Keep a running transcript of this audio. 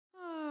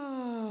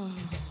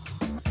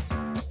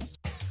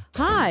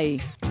Hi,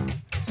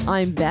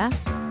 I'm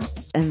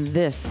Beth, and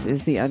this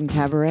is the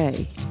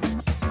Uncabaret.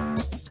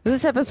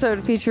 This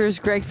episode features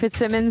Greg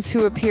Fitzsimmons,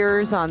 who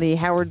appears on the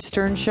Howard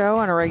Stern Show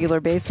on a regular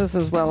basis,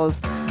 as well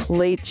as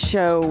Late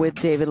Show with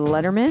David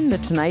Letterman, The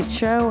Tonight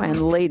Show,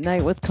 and Late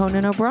Night with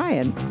Conan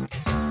O'Brien.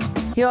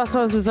 He also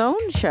has his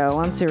own show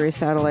on Sirius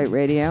Satellite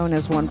Radio and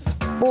has won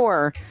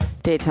 4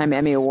 Daytime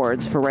Emmy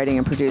Awards for writing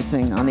and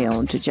producing on The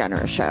Ellen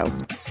DeGeneres Show.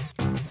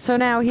 So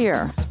now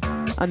here,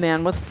 a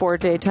man with 4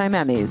 Daytime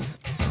Emmys,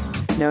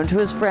 known to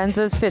his friends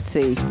as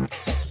Fitzy,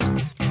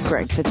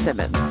 Greg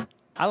Fitzsimmons.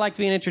 I like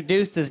being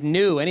introduced as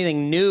new.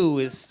 Anything new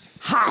is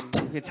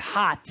Hot. It's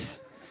hot.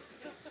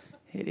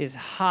 It is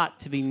hot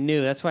to be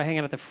new. That's why I hang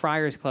out at the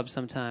Friars Club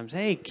sometimes.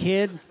 Hey,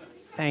 kid.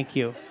 Thank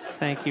you.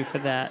 Thank you for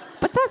that.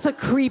 But that's a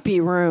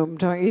creepy room,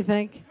 don't you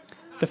think?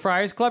 The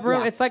Friars Club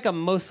room? Yeah. It's like a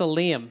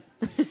mausoleum.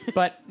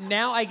 But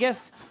now I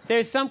guess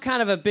there's some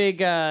kind of a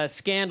big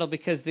scandal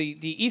because the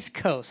East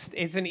Coast,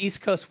 it's an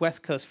East Coast,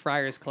 West Coast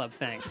Friars Club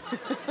thing.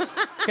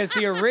 Because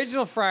the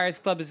original Friars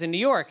Club is in New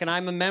York, and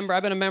I've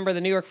been a member of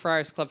the New York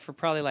Friars Club for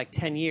probably like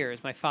 10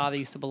 years. My father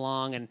used to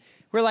belong, and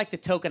we're like the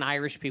token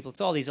Irish people.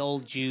 It's all these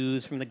old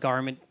Jews from the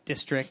garment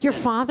district. Your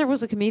father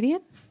was a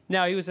comedian?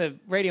 No, he was a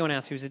radio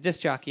announcer. He was a disc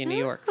jockey in New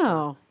York.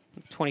 Oh.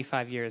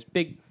 25 years.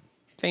 Big,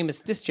 famous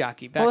disc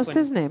jockey. What was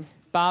his name?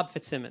 Bob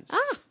Fitzsimmons.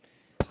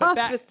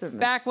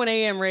 Back when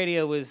AM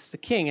radio was the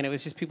king, and it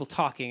was just people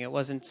talking. It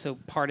wasn't so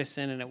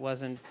partisan, and it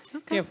wasn't...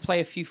 Okay. You know,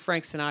 play a few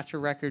Frank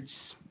Sinatra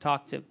records,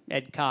 talk to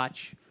Ed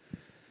Koch,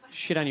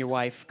 shit on your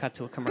wife, cut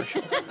to a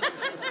commercial.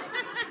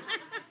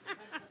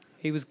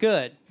 He was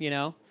good, you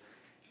know?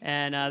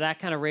 And that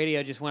kind of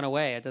radio just went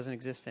away. It doesn't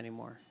exist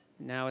anymore.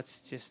 Now it's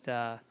just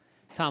Tom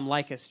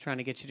Likas trying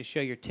to get you to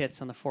show your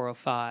tits on the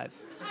 405.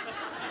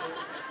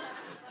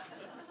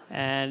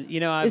 And,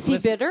 you know... Is he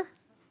bitter?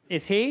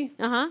 Is he?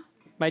 Uh-huh.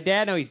 My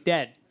dad, no, he's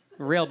dead.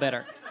 Real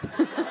bitter.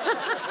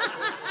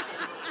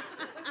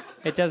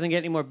 It doesn't get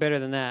any more bitter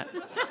than that.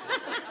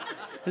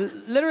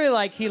 Literally,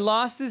 like, he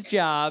lost his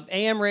job,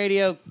 AM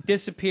radio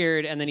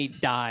disappeared, and then he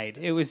died.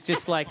 It was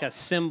just like a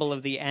symbol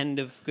of the end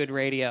of good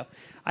radio.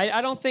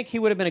 I don't think he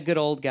would have been a good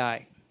old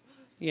guy.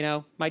 You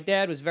know, my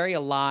dad was very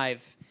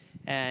alive,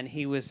 and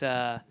he was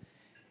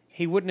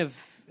he wouldn't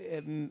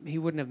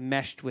have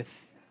meshed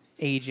with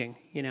aging,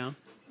 you know.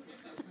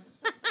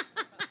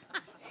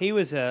 He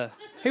was an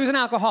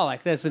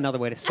alcoholic. That's another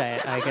way to say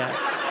it.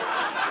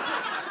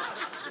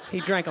 He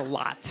drank a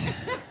lot.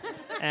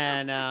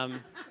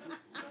 And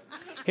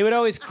he would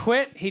always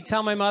quit. He'd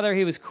tell my mother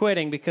he was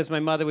quitting because my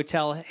mother would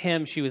tell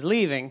him she was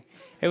leaving.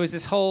 It was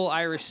this whole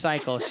Irish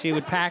cycle. She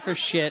would pack her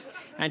shit,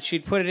 and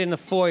she'd put it in the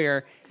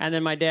foyer, and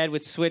then my dad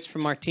would switch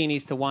from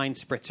martinis to wine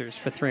spritzers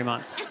for 3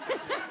 months.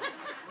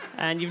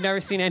 And you've never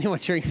seen anyone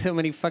drink so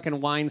many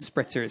fucking wine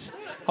spritzers.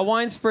 A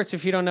wine spritzer,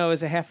 if you don't know,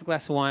 is a half a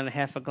glass of wine and a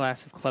half a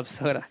glass of club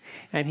soda.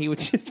 And he would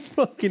just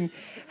fucking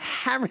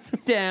hammer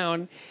them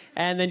down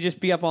and then just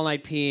be up all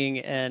night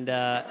peeing. And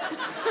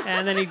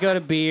then he'd go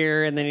to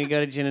beer, and then he'd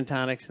go to gin and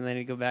tonics, and then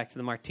he'd go back to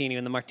the martini.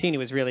 And the martini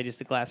was really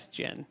just a glass of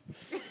gin.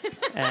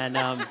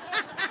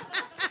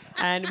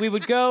 And we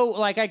would go,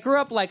 like, I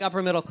grew up like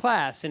upper middle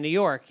class in New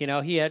York. You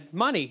know, he had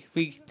money.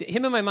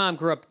 Him and my mom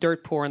grew up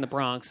dirt poor in the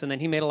Bronx, and then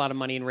he made a lot of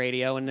money in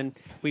radio, and then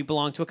we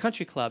belonged to a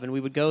country club, and we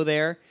would go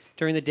there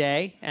during the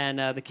day, and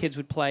the kids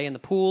would play in the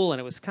pool,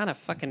 and it was kind of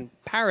fucking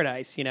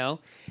paradise, you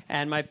know.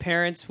 And my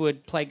parents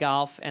would play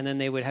golf, and then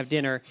they would have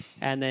dinner,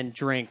 and then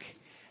drink,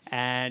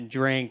 and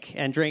drink,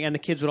 and drink, and the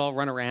kids would all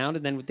run around,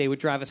 and then they would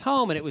drive us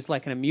home, and it was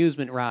like an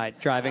amusement ride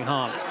driving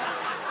home.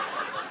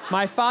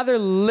 My father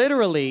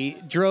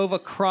literally drove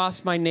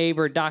across my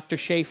neighbor Dr.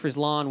 Schaefer's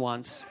lawn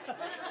once.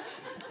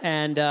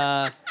 And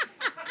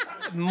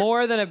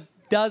more than a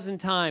dozen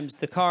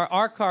times,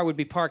 our car would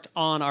be parked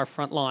on our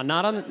front lawn.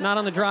 Not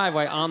on the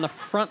driveway, on the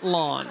front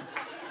lawn.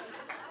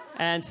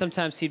 And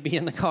sometimes he'd be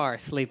in the car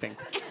sleeping.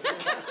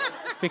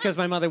 Because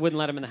my mother wouldn't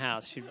let him in the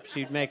house.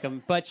 She'd make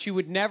him. But she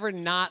would never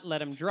not let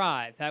him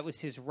drive. That was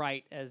his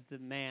right as the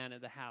man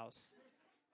of the house.